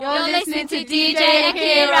listening to DJ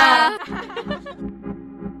Akira.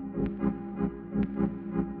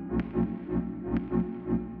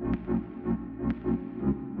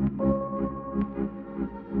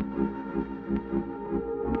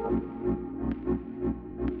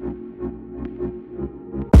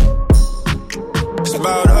 It's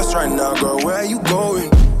about us right now, girl, where you going?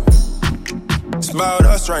 It's about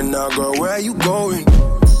us right now, girl, where you going?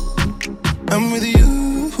 I'm with you.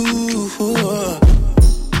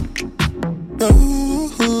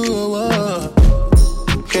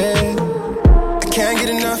 Yeah. I can't get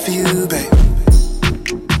enough of you, babe.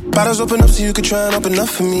 Bottles open up so you can try and open up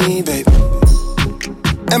for me, babe.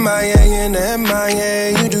 MIA in the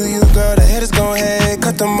MIA, you do you, girl. The haters gon' hate,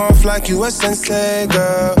 cut them off like you a sensei,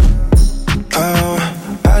 girl.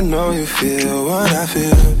 I know you feel what I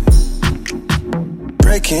feel.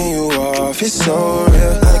 Breaking you off, it's so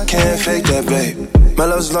real. I can't fake that, babe. My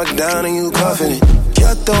love's locked down and you coughing it.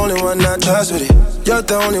 You're the only one that trust with it. You're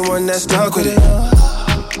the only one that's stuck with it.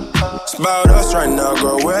 It's about us right now,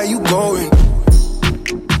 girl, where you going?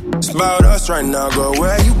 It's about us right now, girl,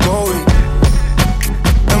 where you going?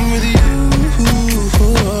 I'm with you.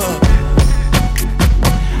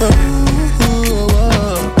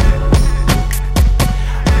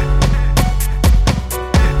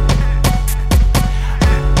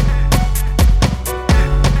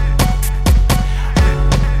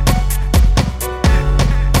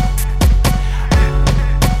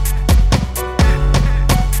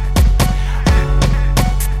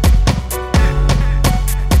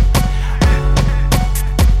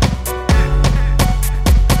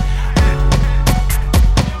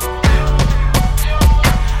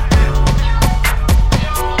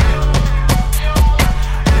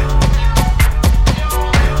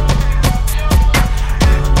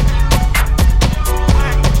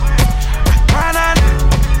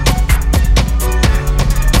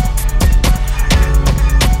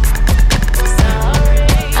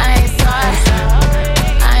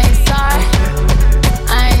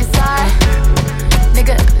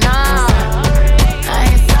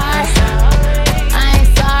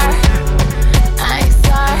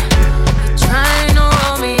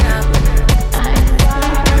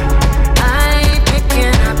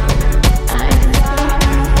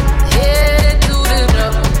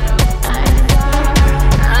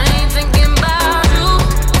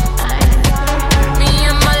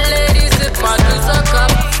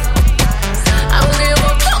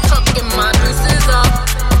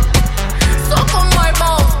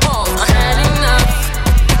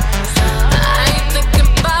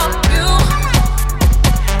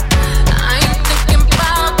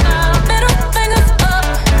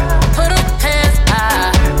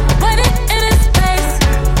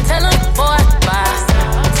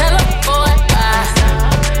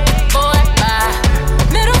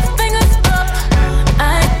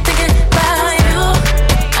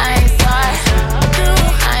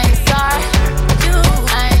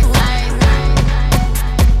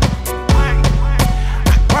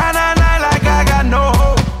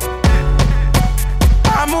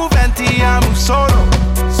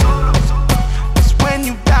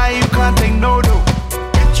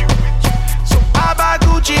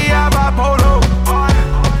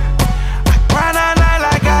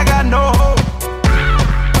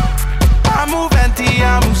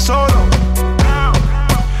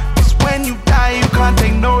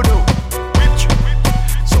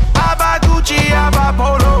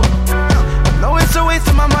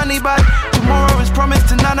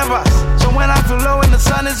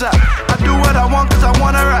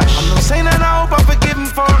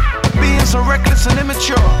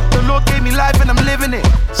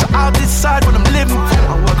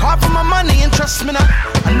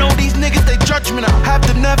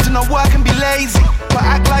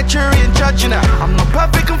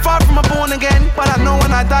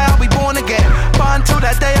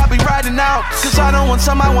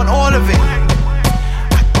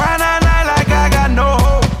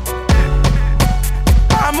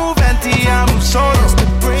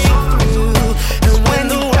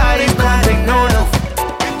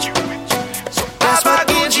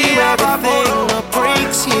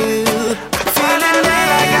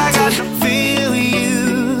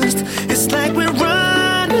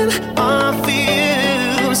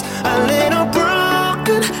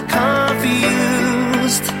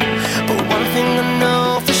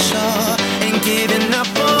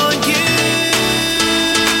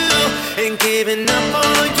 Giving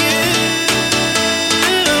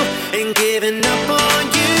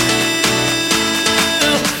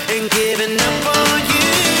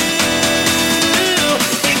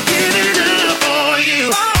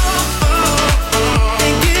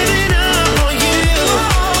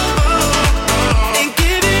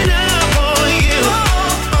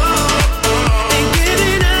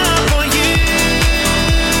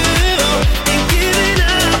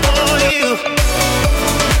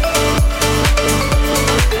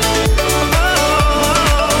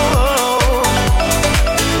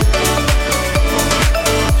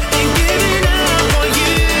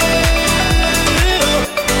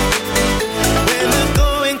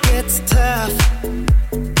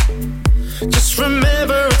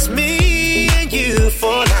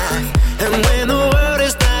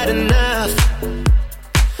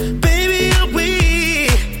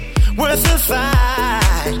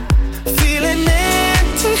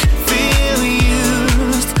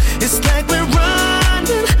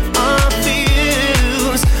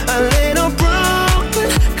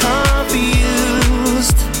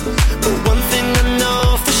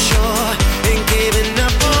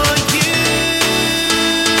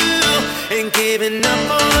ain't giving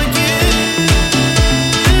up on you.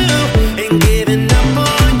 Ain't giving up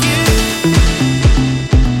on you.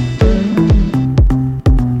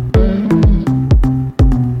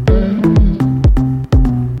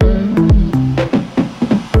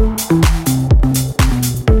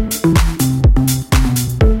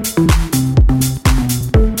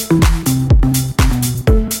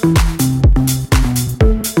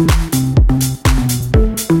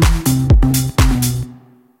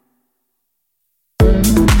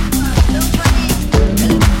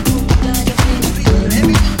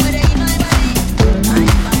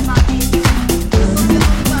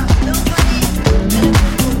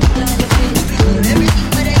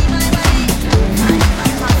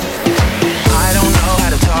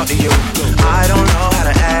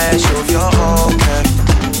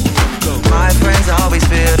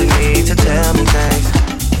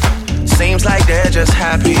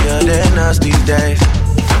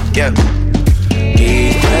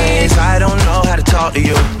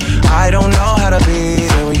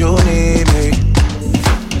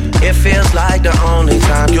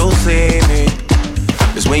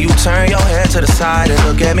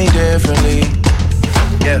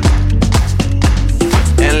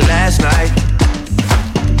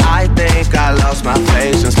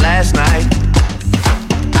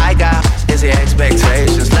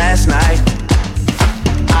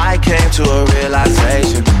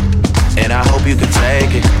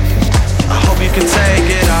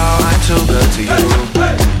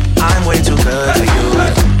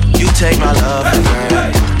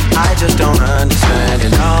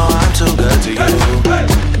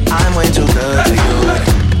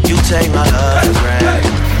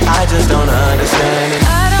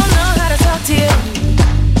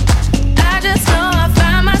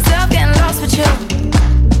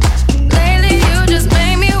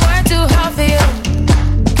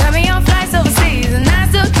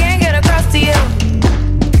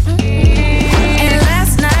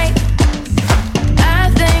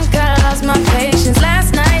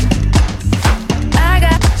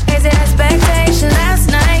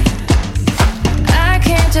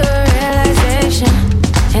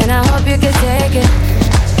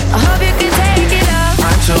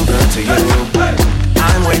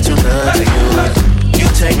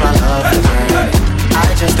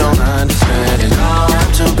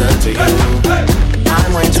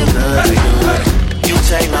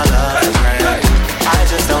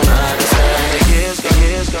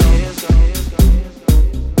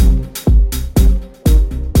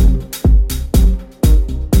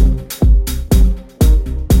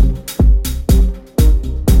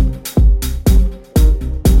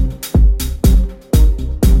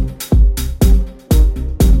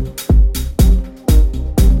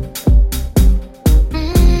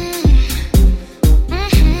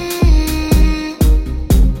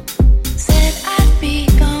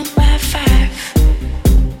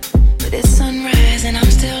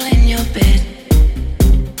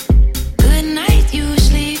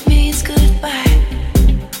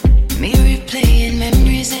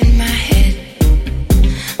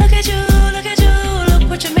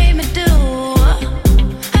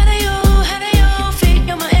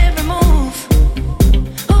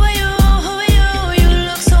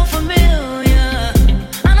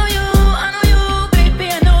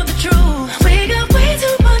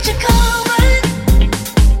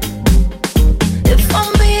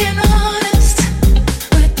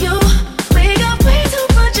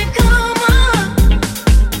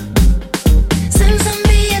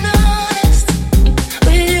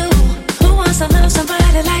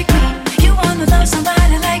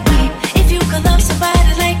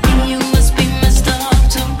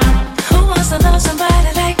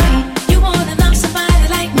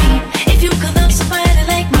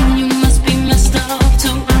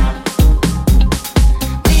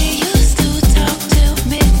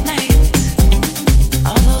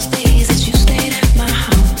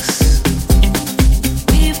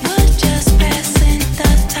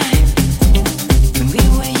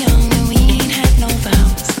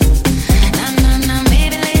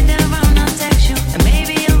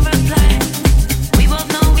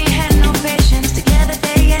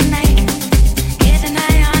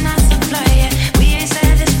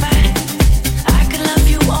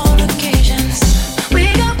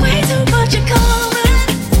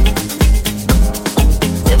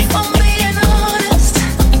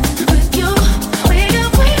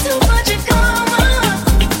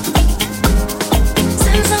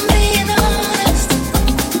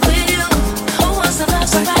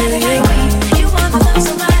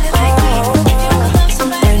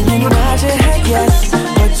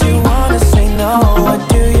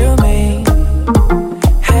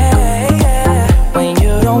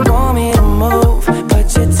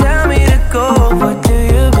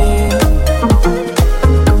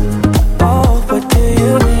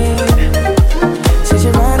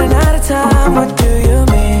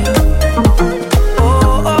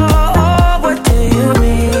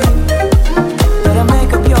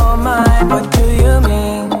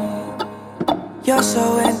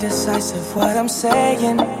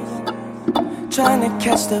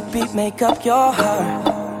 catch the beat, make up your heart.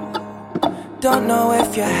 Don't know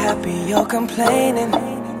if you're happy or complaining.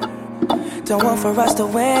 Don't want for us to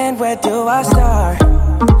win, where do I start?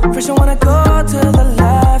 First you wanna go to the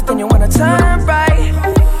left, then you wanna turn right.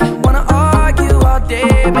 Wanna argue all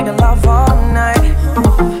day, making love all night.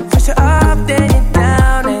 First you're up, then you're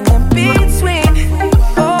down, and in between.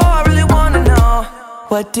 Oh, I really wanna know,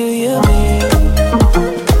 what do you mean?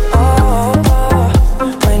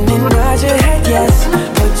 When you nod your head yes,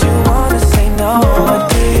 but you wanna say no, what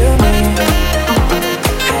do you mean?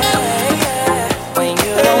 Hey, yeah. When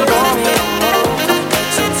you don't want me to move, but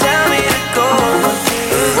you tell me to go, what do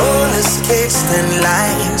you mean? Roller skates, thin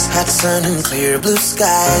lines, hot sun and clear blue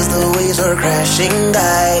skies. The waves are crashing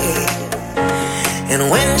by. And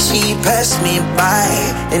when she passed me by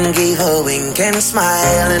and gave a wink and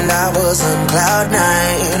smile, and I was on cloud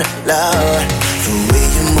nine, Lord, the way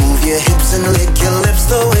you move your hips and lick your lips,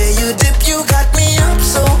 the way you dip, you got me up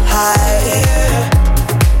so high.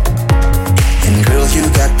 And girl, you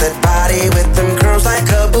got that body with them curls like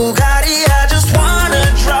a Bugatti. I just wanna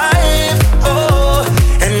drive, oh.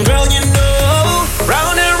 And girl, you know,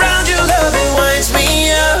 round and round your love, it winds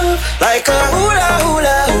me up like a hula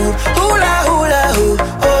hula hoop, hula hula hoop,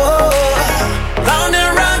 oh. Round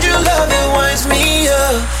and round your love, it winds me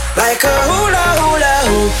up like a hula hula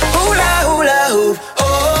hoop, hula hula hoop,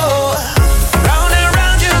 oh. Round and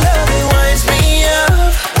round your love, it winds me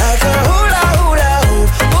up like a hula hula hoop,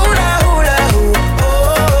 hula hula hoop,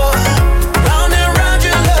 oh. Round and round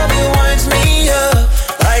your love, it winds me up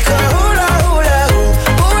like a hula hula hoop,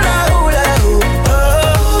 hula hula hoop, oh.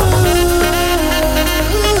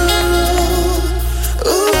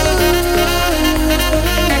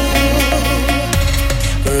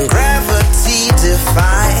 Gravity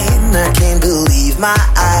define, I can't believe my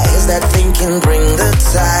eyes. That thing can bring the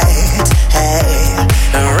tide. Hey,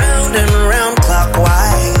 around and round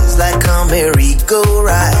clockwise, like a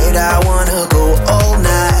merry-go-ride. I wanna go all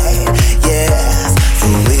night, yes. The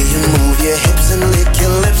way you move your hips and lick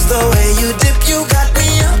your lips, the way you dip, you got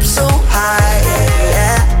me up so high,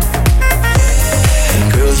 yeah. And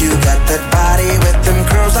girl, you got that body with them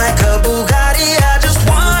curls like a Bugatti. I just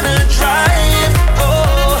wanna drive,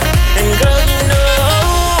 oh. And girl, you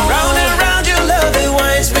know, round and round your love, it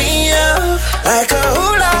winds me up like a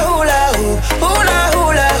hula hula hoop, hula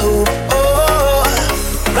hula hoop, oh.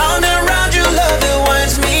 Round and round your love, it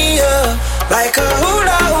winds me up like a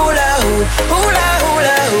hula hula hoop, hula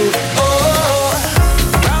hula hoop, oh.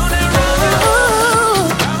 Round and round.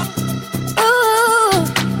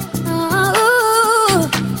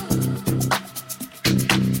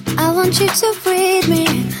 I want you to breathe me.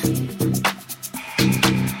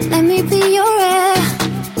 Let me be your air.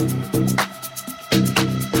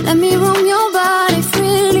 Let me roam your body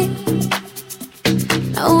freely.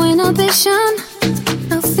 No inhibition,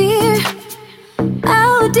 no fear.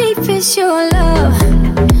 How deep is your love?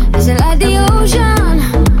 Is it like the ocean?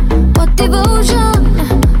 What devotion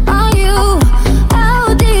are you?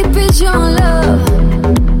 How deep is your love?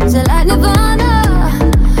 Is it like Nirvana?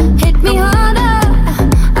 Hit me harder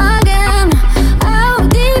again. How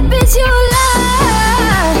deep is your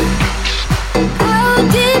love? How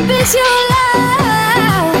deep is your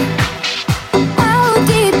love? How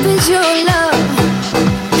deep is your love?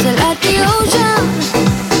 Is it like the ocean?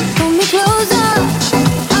 Pull me closer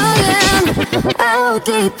again. How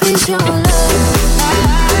deep is your love?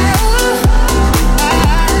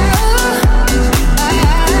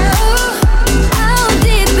 How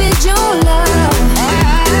deep is your love?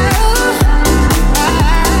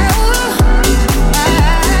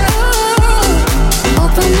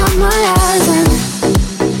 Open up my eyes and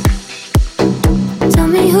tell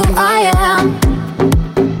me who I am.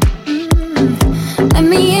 Let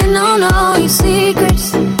me in on all your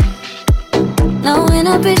secrets. No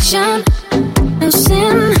inhibition, no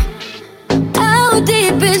sin. How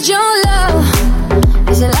deep is your love?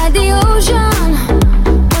 Is it like the ocean?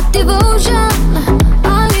 What devotion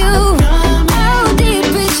are you? How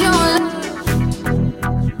deep is your love?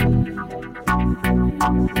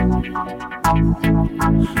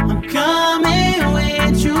 I'm coming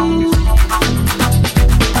with you.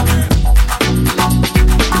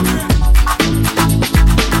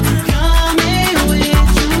 Coming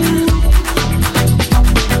with you.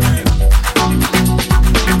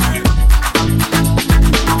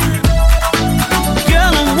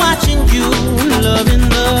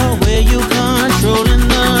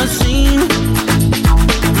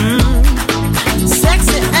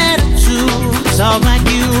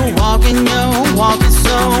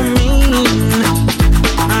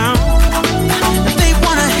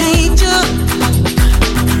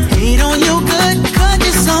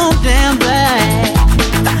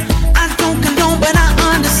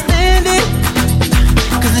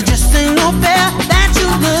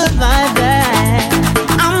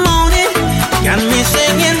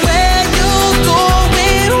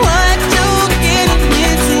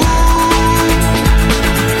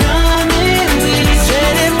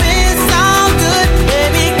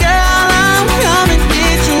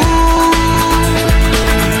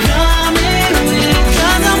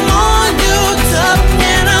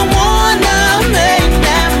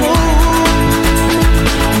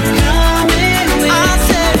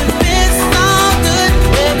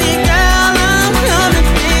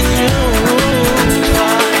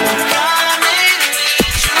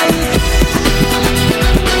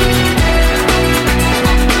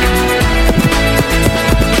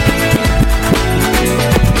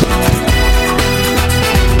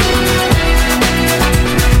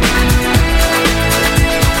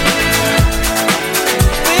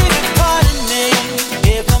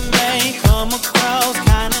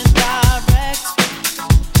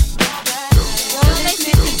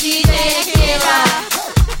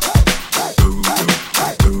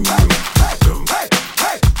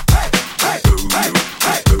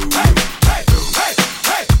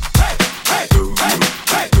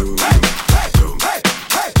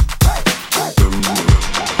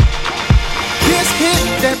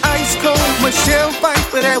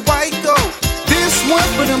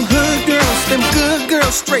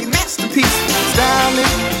 a straight masterpiece.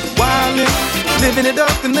 Styling, wildin', living it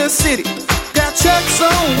up in the city. Got Chuck's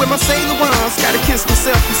on with my Sailor ones. Gotta kiss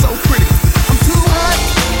myself, I'm so pretty. I'm too hot,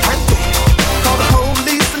 hot damn. Call the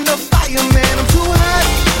police and the fireman. I'm too hot,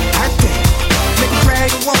 hot damn. Make a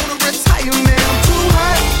drag and wanna retire, man. I'm too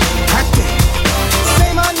hot, hot damn.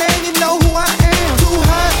 Say my name, you know who I am. Too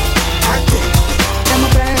hot, hot damn. And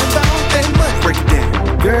my band's on that money. Break it down.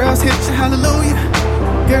 Girls hit you, hallelujah.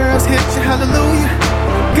 Girls hit you, hallelujah.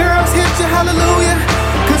 Girls hit you, hallelujah.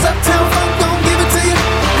 Cause Uptown Funk don't give it to you.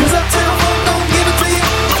 Cause Uptown Funk don't give it to you.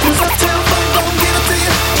 Cause Uptown Funk don't give it to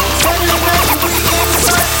you. Saturday night and we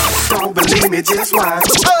inside. Don't believe me, just watch.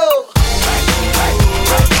 Oh!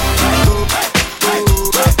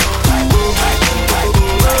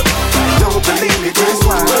 Don't believe me, just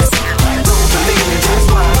watch. Don't believe me, just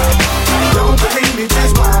watch. Don't believe me,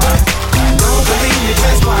 just watch. Don't believe me,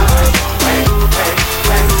 just watch. Hey, hey,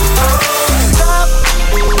 hey. Stop,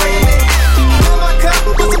 wait a minute. Fill my cup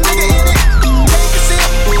with some nigga in it. Take a sip,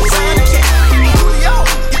 sign a check. Julio,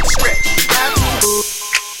 get the stretch.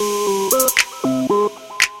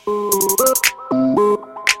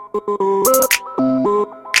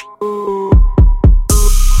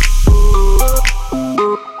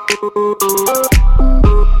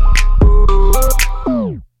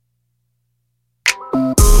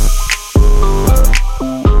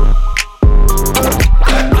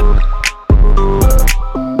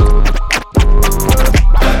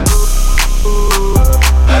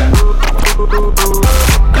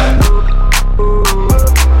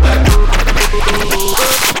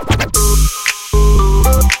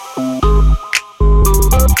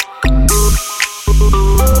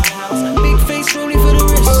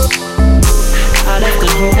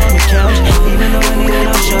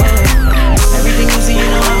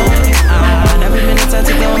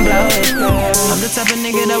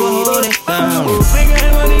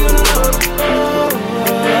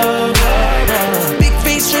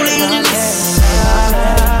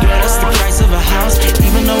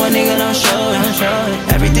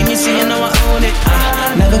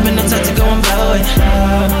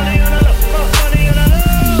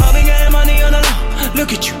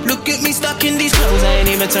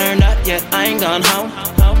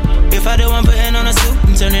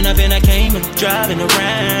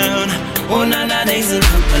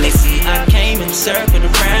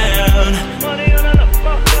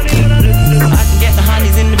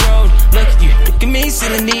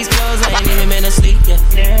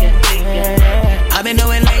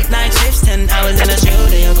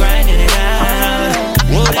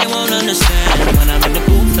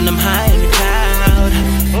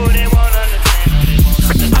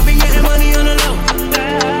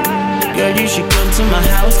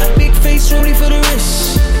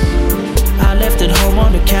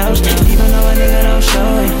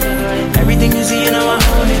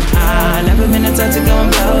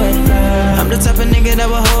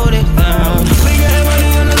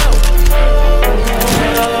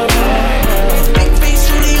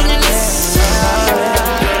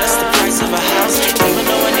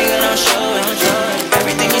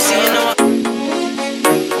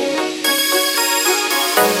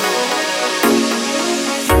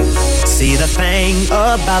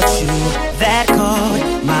 About you that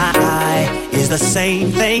caught my eye is the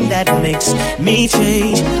same thing that makes me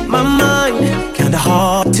change my mind. Kinda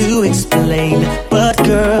hard to explain, but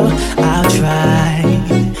girl, I'll try.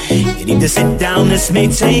 You need to sit down, this may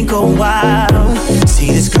take a while.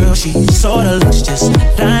 See this girl, she sorta looks just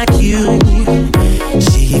like you.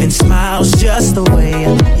 She even smiles just the way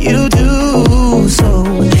you do. So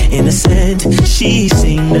innocent, she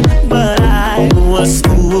seemed, but I was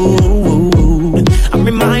fooled. I'm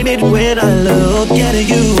reminded when I look at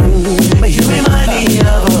you, but you remind me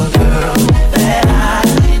of a girl that I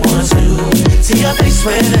once knew. See your face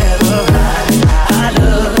whenever I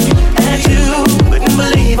look at you. Wouldn't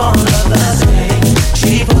believe all of the things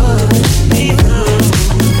she put me through.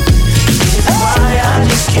 That's why I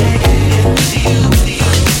just can't get with you.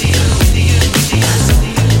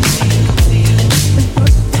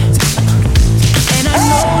 And I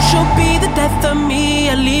know she'll be the death of me.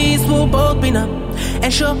 At least we'll both be numb.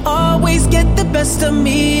 And she'll always get the best of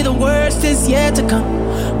me. The worst is yet to come.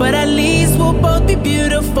 But at least we'll both be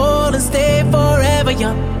beautiful and stay forever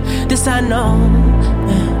young. This I know,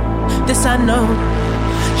 this I know.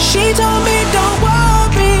 She told me don't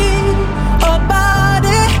worry about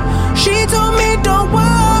it. She told me don't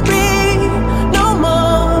worry no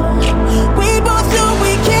more. We both know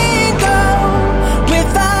we can't go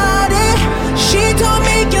without it. She told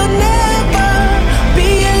me you'll never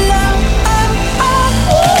be alone.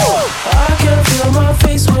 I can feel my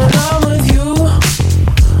face when I'm with you.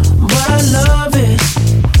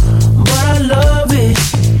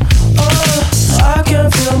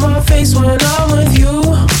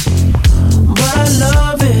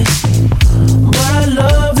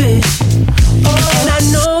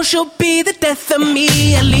 she'll be the death of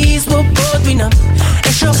me. At least we'll both be numb.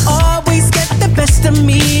 And she'll always get the best of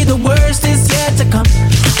me. The worst is yet to come.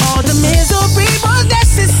 All the misery was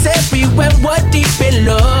necessary when we're deep in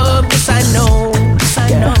love. Yes, I know,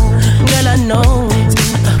 girl, I know.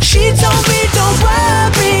 She told me don't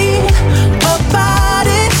worry about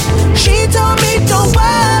it. She told me don't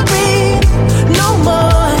worry no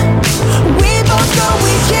more. We both know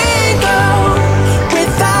we can't go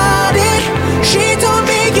without it. She told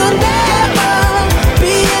me you'll never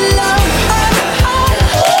be alone.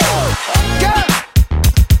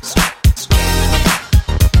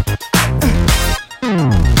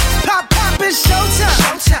 Pop, it's showtime.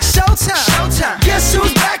 Guess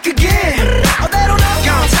who's back again? Oh, they don't know.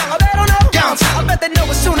 I bet they know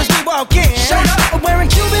as soon as we walk in. I'm wearing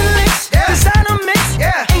Cuban links, designer mix,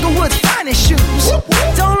 Inglewood's finest shoes.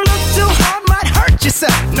 Don't look too hard, might hurt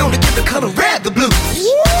yourself. Known to give the color red the blues.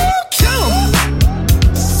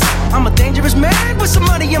 I'm a dangerous man with some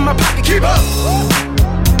money in my pocket. Keep up.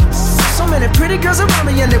 So many pretty girls around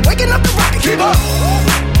me and they're waking up the rocket. Keep up.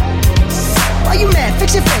 Why you mad?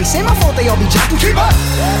 Fix your face. Ain't my fault they all be jocking. Keep up.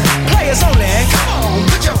 Players only. Come on,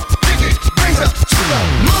 put your pinky rings up to the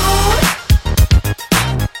moon.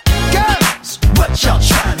 Girls, what y'all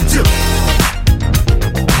trying to do?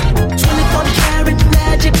 24 karat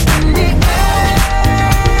magic in the air.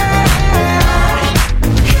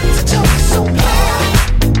 Head to toe so wild.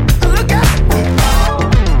 Look out.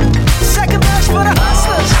 Second verse for the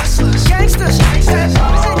hustlers, gangsters,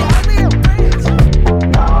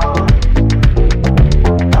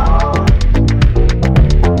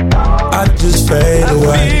 I just fade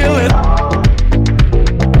away.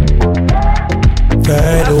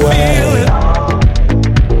 Fade away.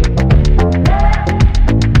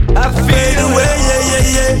 I fade away, yeah.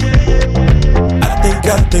 I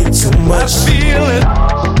think too much. I feel it.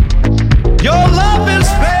 Your love is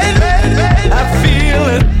fading. I feel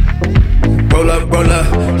it. Roll up, hold up,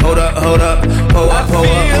 pull up. I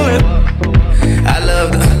feel it. I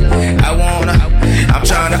love, I wanna, I'm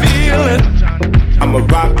tryna feel it. I'ma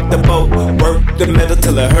rock the boat, work the metal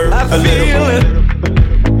till it hurt I a little. feel it.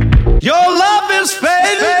 Your love is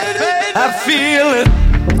fading. I feel it.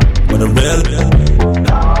 But I'm real.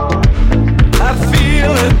 I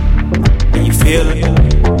feel it. Can you feel it?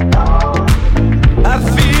 I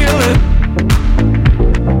feel it.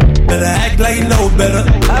 Better act like you know better.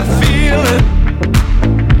 I feel it.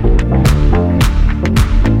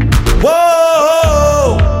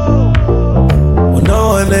 Whoa! When no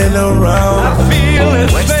one ain't around. I feel it.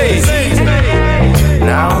 Baby.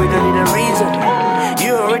 Now we don't need a reason.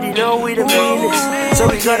 You already know we the meanest. So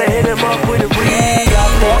we gotta hit him up with a breeze.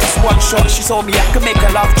 Box, one shot, she told me I can make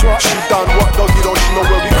her love drop. She done what though, you don't know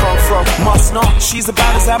where we come from. Must not, she's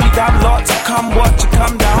about as I'm damn lot. Come watch,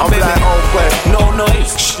 come down, I'm baby. like, oh, wait. No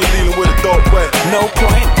noise, She dealing with a dope way. no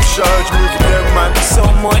point. She heard you moving them, man. So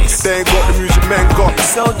moist, They ain't got the music men got.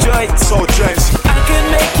 so joint. So James. I can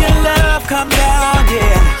make your love come down,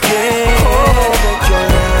 yeah.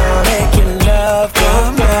 Oh, make your love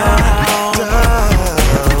come down.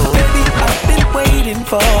 Baby, I've been waiting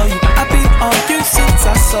for you. I've been on you since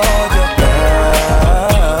I saw your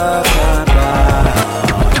love come down.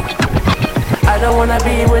 I don't wanna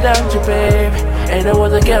be without you, babe. Ain't no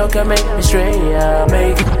other girl can make me straight. I'll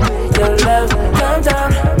make your love come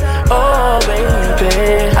down. Oh,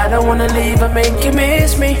 baby, I don't wanna leave and make you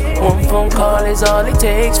miss me. One phone call is all it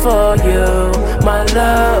takes for you, my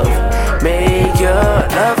love. Make your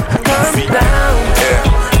love come down. Yeah,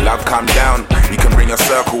 love come down. You can bring a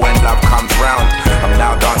circle when love comes round. I'm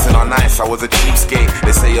now dancing on ice, I was a cheapskate.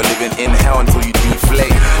 They say you're living in hell until you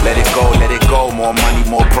deflate. Let it go, more money,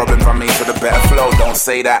 more problems. I made for the better flow, don't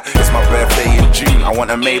say that. It's my birthday in June, I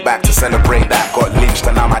want a Maybach to celebrate that. Got lynched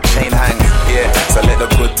and now my chain hangs, yeah. So let the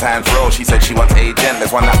good times roll. She said she wants agent,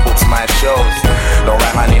 there's one that books my shows. Don't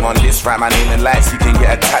write my name on this, write my name in lights. You can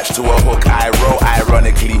get attached to a hook I wrote,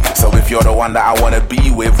 ironically. So if you're the one that I wanna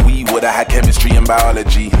be with, we would've had chemistry and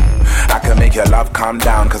biology. I can make your love calm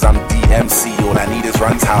down, cause I'm DMC. All I need is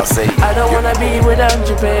Runtown, say. I don't wanna be without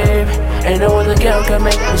you, babe. Ain't no other girl can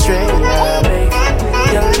make me straight. I'll make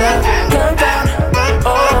your love come down.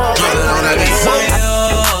 Oh,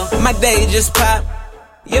 My day just popped,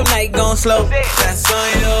 your night gon' slow. That's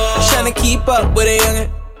on you. Tryna keep up with a youngin',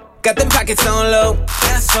 got them pockets on low.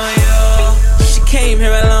 That's on you. She came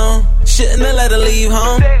here alone, shouldn't have let her leave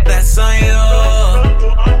home. That's on you.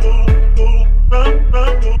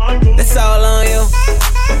 That's all on you.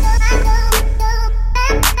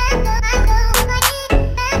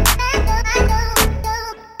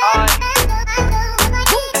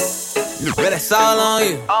 But that's all on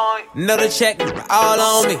you. Another check, all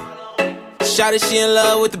on me. Shawty, she in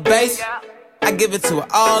love with the bass. I give it to her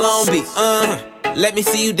all on beat. Let me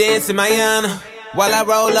see you dance in Mayana while I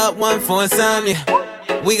roll up one for insomnia.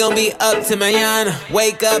 We gon' be up to Mayana.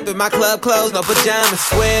 Wake up in my club clothes, no pajamas.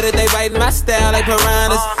 Swear that they writing my style like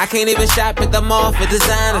piranhas. I can't even shop at the mall for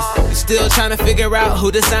designers. You still trying to figure out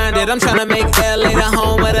who designed it. I'm trying to make LA the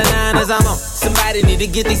home of the Niners. I'm on. Somebody need to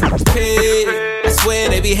get these paid. I swear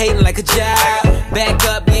they be hating like a job. Back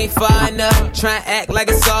up, you ain't far enough. Try and act like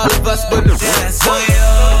it's all of us, but no, that's on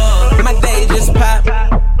you. My day just pop.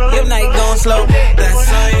 Your night gon' slow.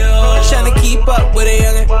 That's on you. Tryna keep up with a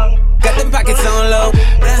youngin'. Got them pockets on low.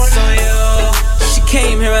 That's on you. She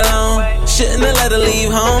came here alone. Shouldn't have let her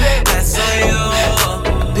leave home. That's on you.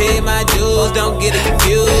 Pay my dues, don't get it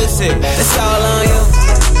confused. That's all on you.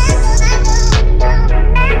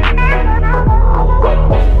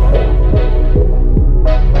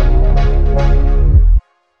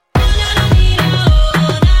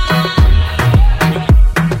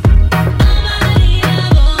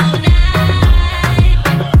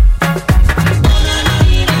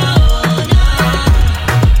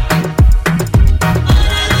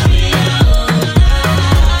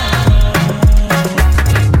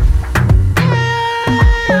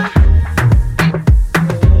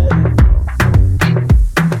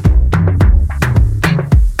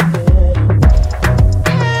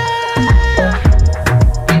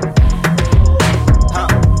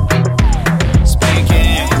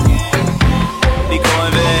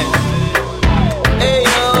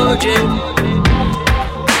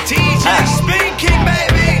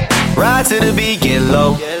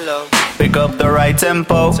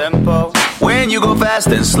 Tempo. When you go fast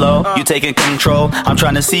and slow, you taking control. I'm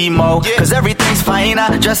trying to see more, cause everything's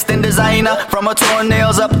finer. Dressed in designer, from her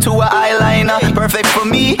toenails up to her eyeliner. Perfect for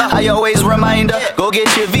me, I always remind her. Go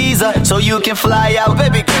get your visa so you can fly out,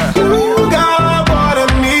 baby girl. You got what I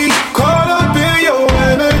need, caught up in your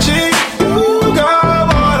energy. You got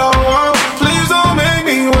what I want, please don't make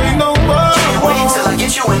me wait no more. Can't wait till I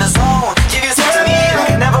get you in the zone. Give yourself to me, I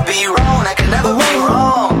can never be wrong. I can never be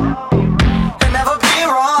wrong.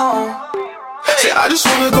 I just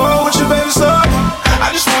wanna go with your baby started.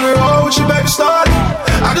 I just wanna roll with your baby started.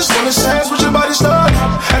 I just wanna dance with your body started.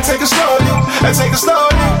 And take it slowly, and take it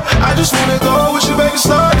slowly. I just wanna go with your baby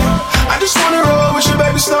started. I just wanna roll with your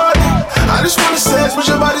baby started. I just wanna dance with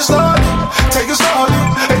your body started. Take it slowly,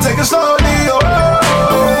 and take it slowly. Oh,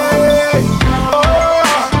 hey, oh.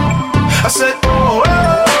 I said, oh,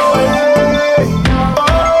 hey,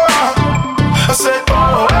 oh. I said,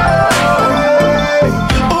 oh, hey.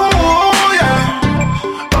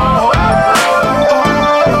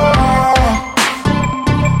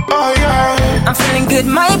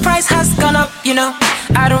 My price has gone up, you know.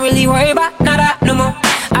 I don't really worry about nada no more.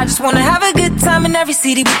 I just wanna have a good time in every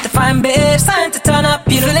city with the fine babes. Time to turn up,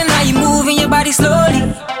 you feeling how you moving your body slowly.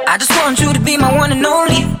 I just want you to be my one and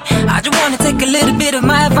only. I just wanna take a little bit of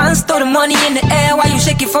my advance, throw the money in the air while you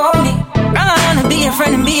shake it for me. I wanna be your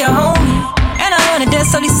friend and be your homie. And I wanna dance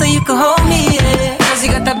slowly so you can hold me, yeah. Cause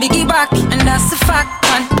you got that biggie back, and that's a fact,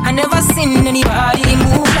 man. I never seen anybody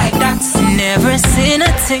move like that. Never seen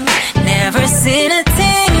a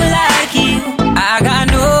thing like you. I got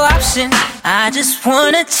no option, I just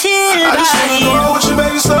wanna chill. I just wanna go with your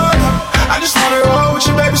baby started. I just wanna roll with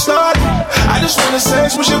your baby started. I just wanna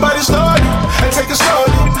sex with your body started. And take it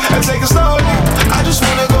slowly, and take it slowly. I just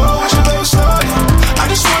wanna go with your baby started. I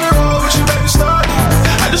just wanna roll with your baby started.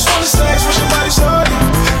 I just wanna sex with your body started.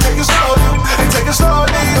 Take it slowly, and take it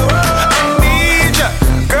slowly. I need ya,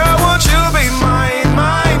 girl, won't you be mine,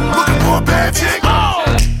 mine, mine? Looking for a bad chick.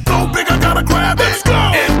 So big I gotta grab it. Let's go.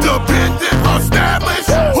 Independent,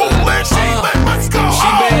 established. Who let she let? Let's go. She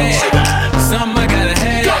bad. Something I gotta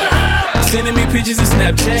have. Sending me pictures of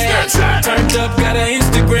Snapchat. Turned up, got her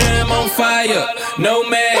Instagram on fire. No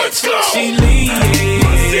match. She leave.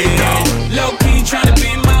 Low key tryna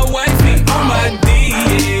be my wifey. On my D.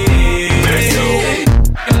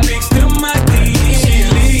 And mixed in my D. She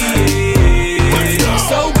leave.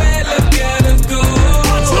 So bad, look at her go.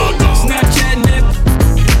 Snapchat net.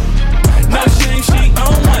 No shame, she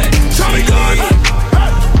on one. Tommy gun.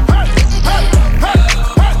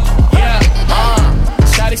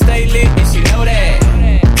 Shawty stay lit and she know that.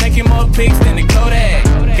 Taking more pics than the Kodak.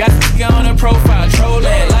 Got the on her profile, troll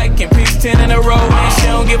that. Liking pics 10 in a row, and she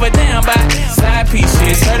don't give a damn about side piece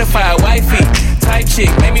shit. Certified wifey, type chick,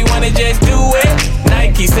 make me wanna just do it.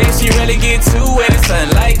 Nike say she really get to it, it's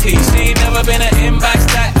unlikely. She ain't never been an inbox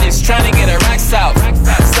dot, just tryna get her rocks out.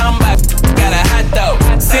 Somebody got a hot dog,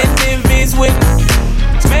 sending vids with.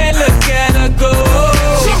 Man, look at her go.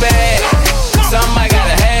 She bad, something I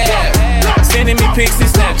gotta have. Sending me pics to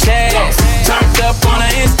Snapchat. Turned up on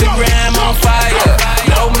her Instagram on fire.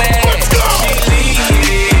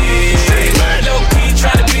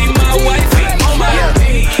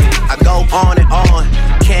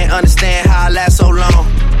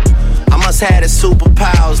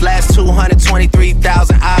 superpowers. Last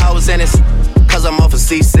 223,000 hours, and it's cause I'm off of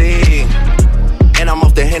CC, and I'm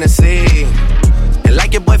off the Hennessy. And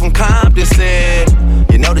like your boy from Compton said,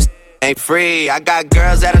 you know this ain't free. I got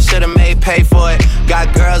girls that I should've made pay for it.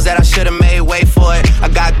 Got girls that I should've made wait for it. I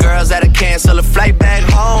got girls that'll cancel a flight back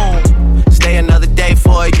home, stay another day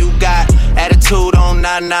for it. You got attitude on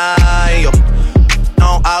 99, yo,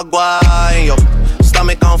 on agua, and yo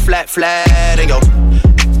stomach on flat, and yo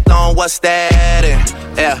on what's that,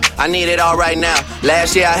 and yeah, I need it all right now.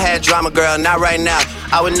 Last year I had drama, girl, not right now.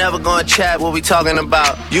 I would never go and chat what we talking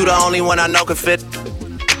about. You the only one I know can fit.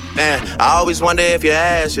 Man, I always wonder if you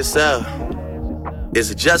ask yourself,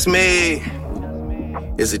 is it just me?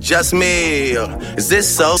 Is it just me? Or is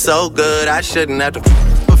this so good I shouldn't have to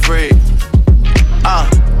for free?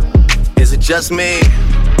 Is it just me?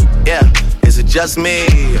 Yeah, is it just me?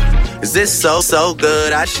 Is this so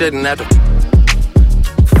good I shouldn't have to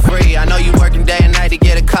free? I know you working day and night to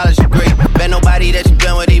get a college degree. Bet nobody that you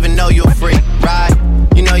been with even know you're free, right?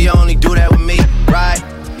 You know you only do that with me, right?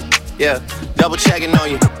 Yeah, double checking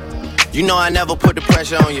on you. You know I never put the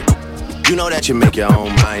pressure on you. You know that you make your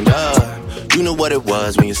own mind up. You knew what it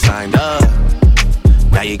was when you signed up.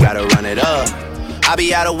 Now you gotta run it up. I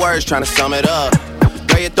be out of words trying to sum it up.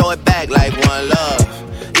 Girl, you throw it back like one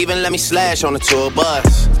love. Even let me slash on the tour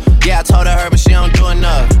bus. Yeah, I told her, but she don't do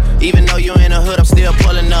enough. Even though you in the hood, I'm still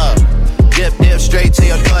pulling up. Dip straight to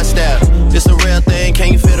your doorstep. This a real thing,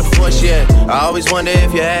 can you feel the force yet? I always wonder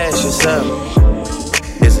if you ask yourself,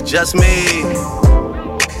 is it just me?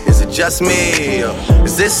 Is it just me? Or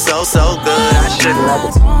is this so good I shouldn't have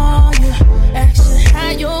it? Ask how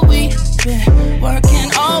your week been.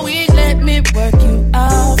 Working all week, let me work you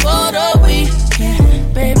out for the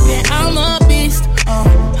weekend. Baby, I'm a beast.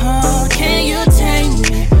 Can you tame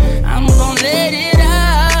me? I'm gonna let it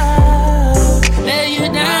out, lay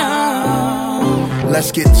you down.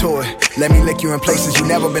 Let's get to it. Let me lick you in places you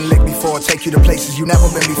never been licked before. Take you to places you never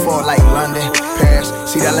been before, like London, Paris.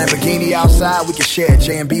 See that Lamborghini outside? We can share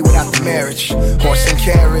J&B without the marriage. Horse and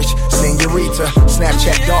carriage, senorita.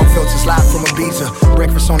 Snapchat dog filters live from Ibiza.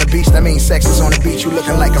 Breakfast on the beach, that means sex is on the beach. You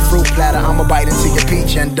looking like a fruit platter, I'ma bite into your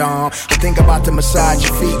peach and I think about to massage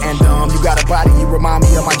your feet and you got a body, you remind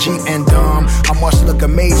me of my Jeep and I must look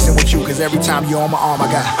amazing with you, cause every time you're on my arm,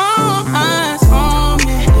 I got all eyes on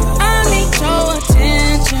me. I need your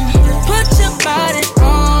attention. Put your body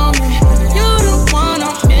on me. You the one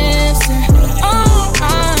I'm missing. All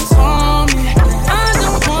eyes on me. I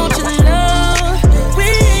just want your love. We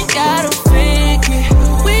ain't gotta fake it.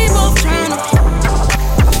 We both tryna.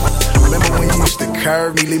 Remember when you used to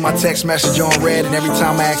curve me, leave my text message on red, and every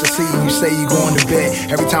time I ask to see you, you say you going to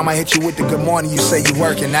bed. Every time I hit you with the good morning, you say you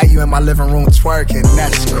working. Now you in my living room twerking.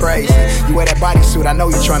 That's crazy. You wear that bodysuit, I know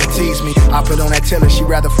you're trying to tease me. I put on that Tiller, she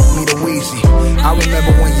rather fuck me than Weezy. I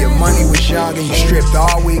remember when your money was young and you stripped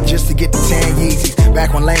all week just to get the 10 Yeezys.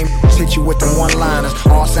 Back when lame hit you with them one-liners,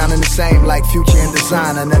 all sounding the same like Future and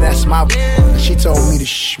Designer. Now that's my she told me to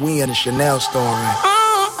we in a Chanel store.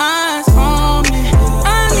 All eyes on me.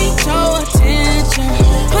 I need your attention.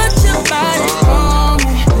 Put your body on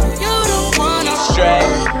me. You the one I'm straight.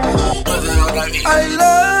 I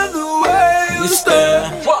love the way you stare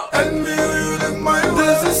at me with my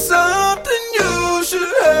this is something you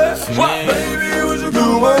should have. Baby, what you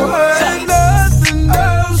do? I ain't nothing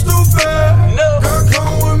else to bear. Girl,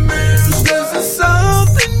 come with me. This is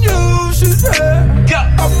something you should have.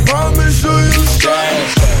 I promise you stay.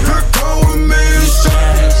 Girl, come with me.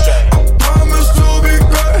 I promise to be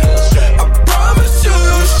great. I promise you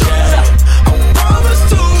stay. I promise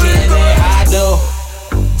to be great. I do.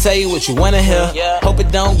 Tell you what you wanna hear. Hope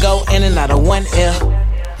it don't go in and out of one ear.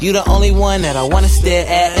 You the only one that I wanna stare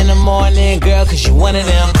at in the morning, girl, cause you one of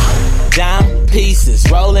them. Dime pieces,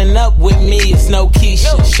 rolling up with me, it's no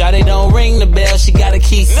Keisha. Shawty don't ring the bell, she got a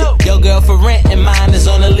key. Your girl for rent and mine is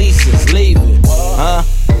on the leases. Leave it,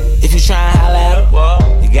 if you try and holler at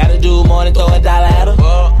her, you gotta do more than throw $1 at her.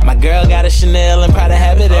 My girl got a Chanel and Prada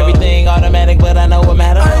habit, everything automatic, but I know what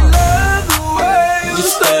matters. I love the way you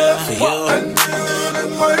stare for you.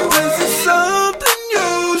 This is something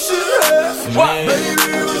you should have. Baby,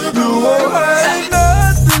 what you do? I ain't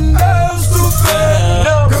nothing else to fear.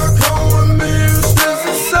 Girl, come with me. This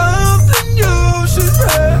is something you should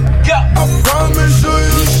have. I promise you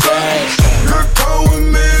stay. Girl, come with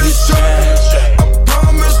me. I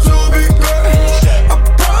promise to be great. I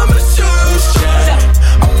promise you stay.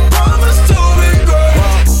 I promise to be great.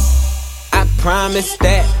 I promise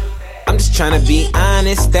that. I'm just tryna be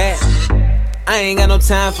honest that I ain't got no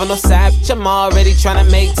time for no side bitch. I'm already tryna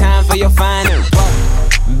make time for your finance.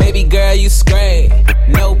 Baby girl, you straight.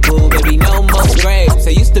 No pool, baby, no more scrapes.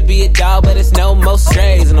 I used to be a dog, but it's no more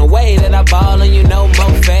strays. In a way that I ball on you, no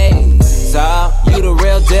more phase. You the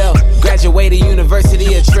real deal. Graduated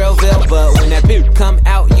University of Trillville, but when that beat come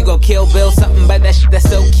out, you gon' kill Bill. Something about that shit that's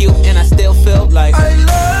so cute, and I still feel like I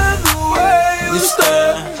love the way you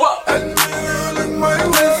stare. And me in my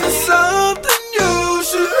ways is something you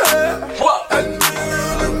should have. And me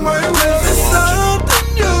in my ways is something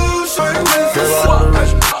you should have. Get all the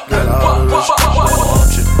rich,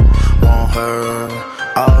 want you, want her.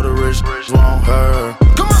 All the rich want her.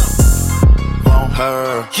 Come on, want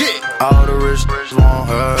her. Yeah, all the rich want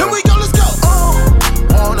her. Here we go, let's go.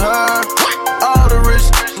 Want her. All the rich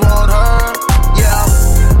want her. Yeah,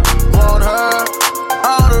 want her.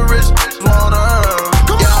 All the rich want her.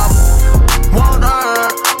 Yeah, want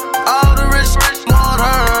her. All the rich want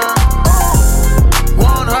her.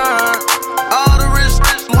 Want her. All the rich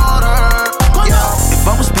want her. Yeah. If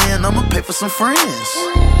I'ma spend, I'ma pay for some friends.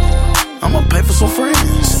 I'ma pay for some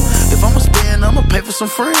friends. If I'ma spend, I'ma pay for some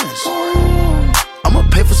friends. I'ma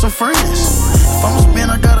pay for some friends. If I'ma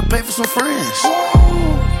spend, I gotta pay for some friends.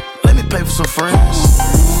 Let me pay for some friends.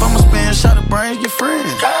 If I'ma spend, shot the brains, get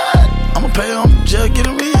friends. I'ma pay them, just get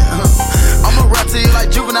them in. I'ma rap to you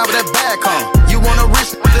like Juvenile with that bag, huh? You want a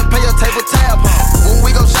rich, then pay your table tab, huh? When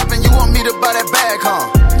we go shopping, you want me to buy that bag, huh?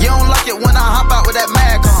 You don't like it when I hop out with that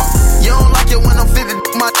mag, huh? You don't like it when I'm 50,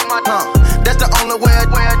 my, huh? That's the only way I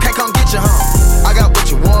can't come get you, huh? I got what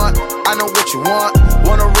you want, I know what you want.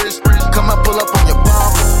 Want a wrist, come and pull up on your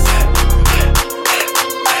bumper.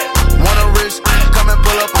 Want a wrist, come and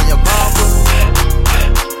pull up on your bumper.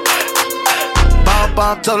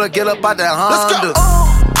 Bump, told her get up out that Honda. Let's go.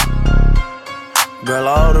 Girl,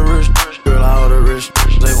 all the rich,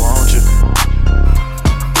 they want you.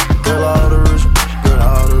 Girl, all the rich,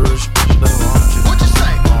 they want you. What you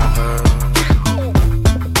say? Want her.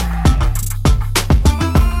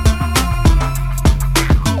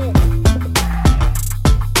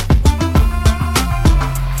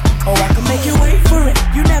 Oh, I can make you wait for it.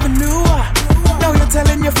 You never knew I. Now you're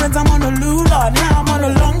telling your friends I'm on a lula. Now I'm on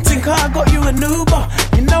a long thing, cause I got you an Uber.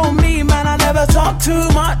 You know me, man, I never talk too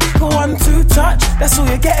much. Go 1, 2 touch, that's all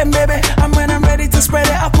you're getting, baby. And when I'm ready to spread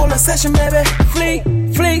it, I pull a session, baby. Fleet,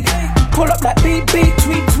 pull up like beat,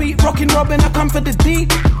 tweet. Rockin' Robin, I come for the deep,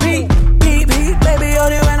 beat. Baby,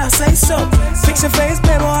 only when I say so. Fix your face,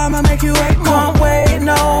 baby, I'ma make you wait. Can't wait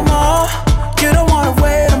no more. You don't wanna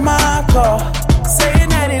wait on my call. Saying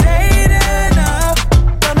that it ain't enough.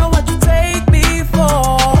 Don't know what you take me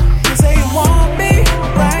for. You say you want me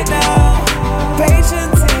right now.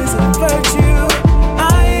 Patience is a virtue. I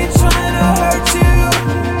ain't trying to hurt you.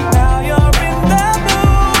 Now you're in the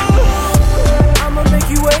mood. I'ma make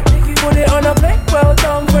you wait. Put it on a plate. Well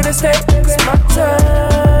done for the steak. It's my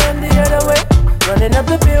turn the other way. Running up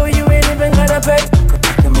the bill, you ain't even gonna pay.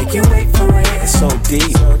 I can make you wait for it. It's so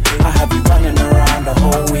deep. I have you running around the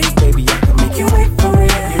whole week, baby. I can make you wait for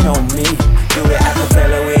it. You know me. Do it a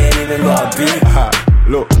cappella, we ain't even got a beat.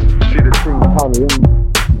 Look, see the thing, honey.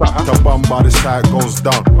 The bum by the side goes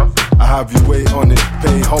down. I have you wait on it.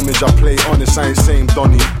 Pay homage, I play honest. I ain't same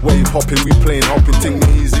Donny. Wave hopping, we playing hopping, ting me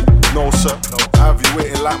easy. No sir, I have you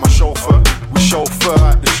waiting like my chauffeur. We chauffeur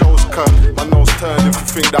at the show's cut. My nose turned if you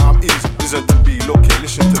think that I'm easy. Isn't to be, look here,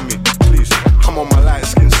 listen to me, please. Come on, my light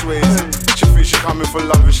skin sways. She feels she coming for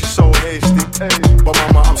love and she's so hasty. But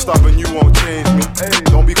mama, I'm stubborn, you won't change me.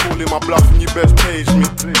 Don't be calling my bluff and you best page me.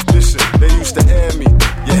 Listen, they used to air me,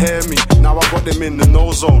 you hear me. Now I got them in the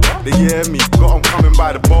no zone, they hear me. Got them coming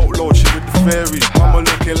by the boatload, she with the fairies. Mama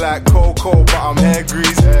looking like Coco, but I'm hair grease.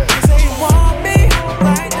 You say you want me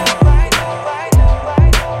right now.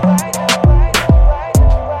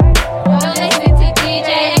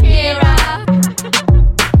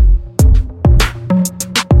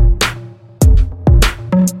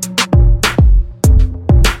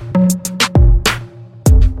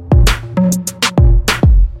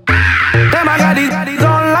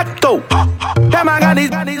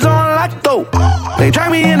 They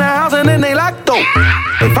drag me in the house and then they lock though.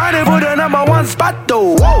 They fighting for the #1 spot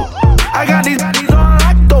though. Whoa. I got these on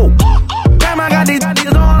lock though. Damn, I got these on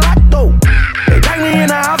lock though. They drag me in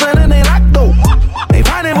the house and then they lock though. They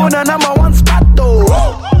fighting for the #1 spot though.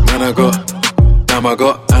 Man, I got, damn, I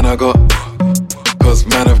got, and I got. Cause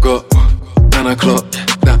man, I've got, 9 o'clock.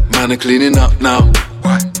 That man are cleaning up now.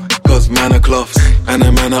 Cause man are cloths and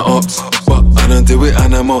the man are ops. But I don't do it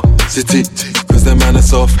animosity. Cause the man are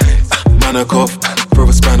soft. Man a cough, throw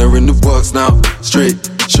a spanner in the works now. Straight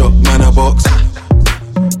shot, man a box.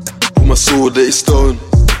 Pull my sword that is stone.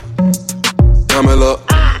 Hammer up,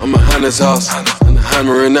 I'm a Hannah's house. And the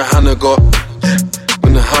hammer in the Hannah got.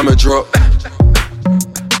 When the hammer drop,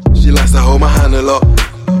 she likes to hold my hand a lot.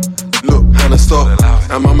 kinda stop.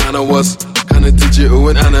 And my manner was kinda digital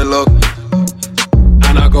and analog.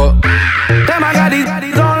 And I got damn, I got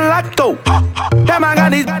these on lotto. Damn, I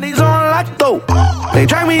got these on lotto. They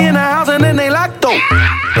drag me in the house and then they locked though.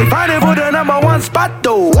 They fighting for the number one spot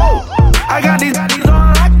though. I got these on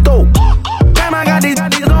lotto. Damn, I got these on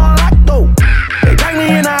lotto. They drag me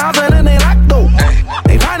in the house and then they locked though.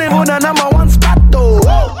 They fighting for the number one spot though.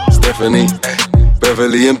 Stephanie,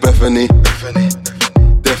 Beverly and Bethany.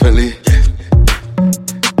 Definitely.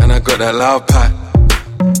 And I got that loud pack.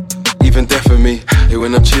 Even deaf for me. Hey,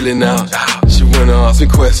 when I'm chilling out, she wanna ask me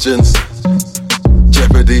questions.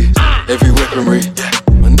 Jeopardy, every weaponry.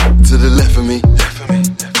 Man to the left of me.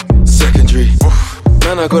 Secondary.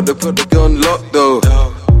 Man, I got to put the gun lock though.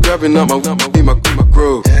 Grabbing up my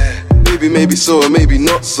grow. Maybe so or maybe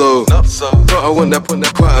not so. But I want that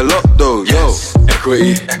quite a lot though. Yo,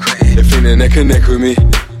 equity. They think they're neck and neck with me.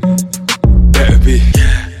 Better be.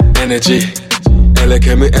 Energy.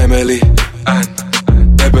 Elegant Emily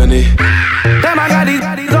and Ebony. Damn, I got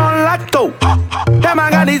these on lotto. Damn,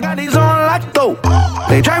 I got these on lotto.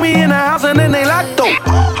 They drag me in the house and then they locked though.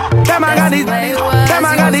 Damn, I got these. Damn,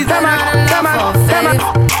 I got these. Damn, I got these.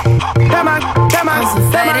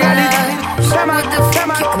 What the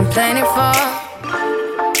fuck you complaining for?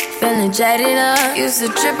 Feeling jaded up. Used to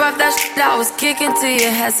trip off that shit I was kicking to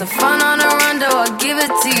you. Had some fun on the run, though I'll give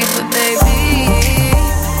it to you. But baby,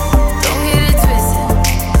 don't get it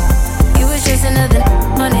twisted. You was just another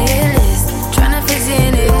on the hit list. Tryna fix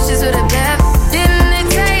any issues with a bad. Didn't they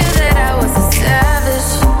tell you that I was a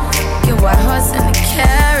savage? Get white horse and a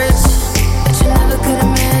carriage that you never could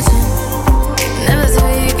imagine. Never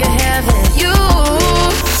thought you could have it.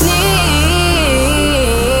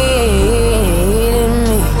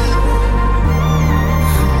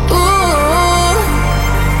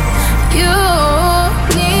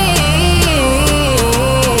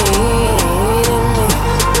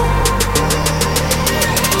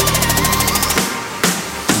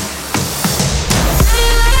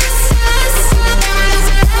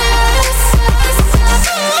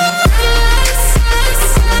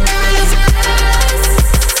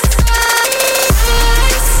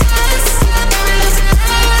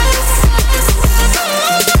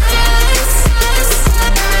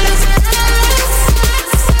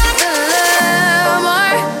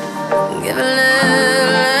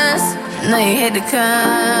 You hate to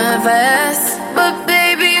confess, but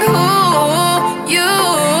baby, who you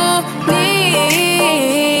need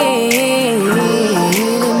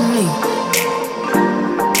me?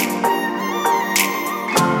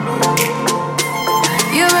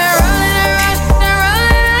 You've been rolling and rushing and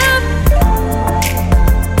rolling up.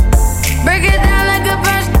 Break it down like a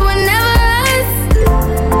punch would never last.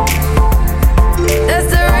 That's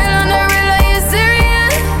the real on the real, are you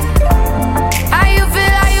serious? How you feel?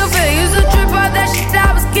 That shit I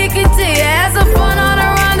was kicking to you. Had some fun on the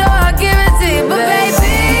run, though I'll give it to you. But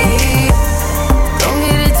baby, don't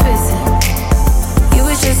get it twisted. You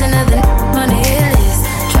was just another on the hit list.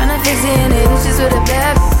 Tryna fix any issues with a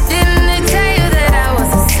bad. Didn't they tell you that I was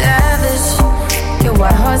a savage? Get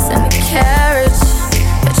white horse and a carriage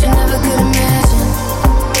that you never could imagine.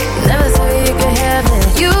 Never thought you could have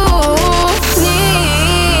it. You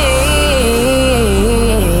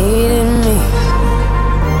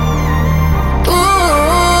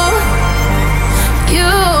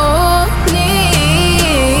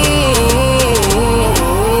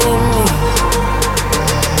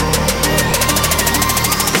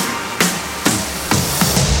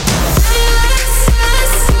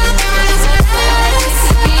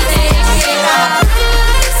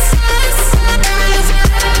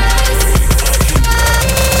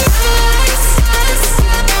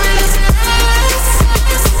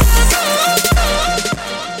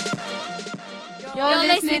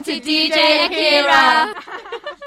to DJ Akira.